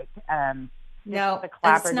that. Like, no, the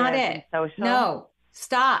that's not it. And social. No,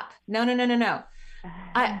 stop. No.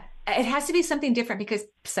 It has to be something different, because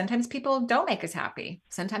sometimes people don't make us happy.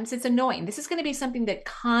 Sometimes it's annoying. This is going to be something that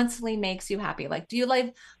constantly makes you happy. Like, do you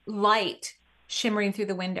like light shimmering through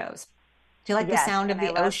the windows? Do you like the sound of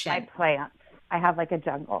the ocean? My plants. I have like a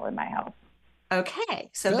jungle in my house. Okay.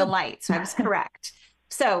 So the light. So I was correct.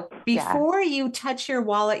 So before you touch your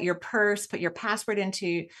wallet, your purse, put your password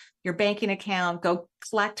into your banking account, go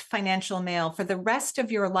collect financial mail for the rest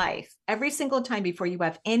of your life, every single time before you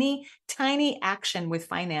have any tiny action with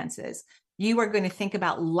finances, you are going to think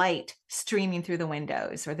about light streaming through the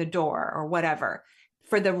windows or the door or whatever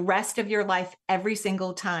for the rest of your life, every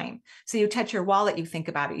single time. So you touch your wallet, you think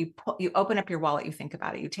about it. You open up your wallet, you think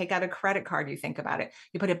about it. You take out a credit card, you think about it.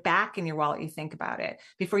 You put it back in your wallet, you think about it.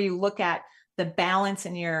 Before you look at the balance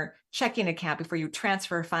in your checking account, before you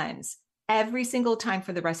transfer funds, every single time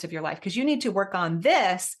for the rest of your life, because you need to work on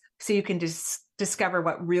this so you can discover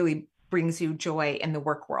what really brings you joy in the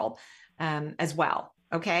work world as well.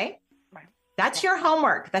 Okay. That's your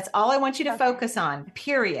homework. That's all I want you to focus on,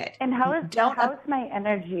 period. And how's my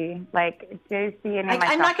energy? Like, do you see any of my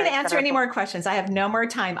I'm not going to answer any more questions. I have no more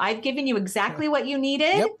time. I've given you exactly what you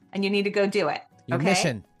needed, and you need to go do it. Your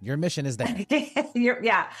mission is that.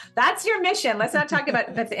 That's your mission. Let's not talk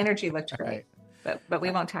about that. The energy looked great. But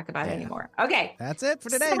we won't talk about it anymore. Okay. That's it for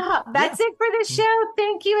today. So, that's it for the show.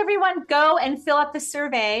 Thank you, everyone. Go and fill out the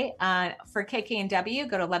survey for KKNW.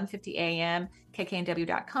 Go to 11:50 a.m.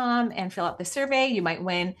 kknw.com and fill out the survey. You might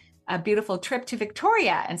win a beautiful trip to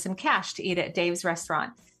Victoria and some cash to eat at Dave's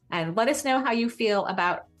restaurant. And let us know how you feel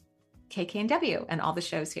about KKNW and all the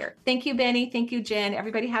shows here. Thank you, Benny. Thank you, Jen.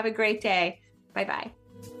 Everybody have a great day. Bye-bye.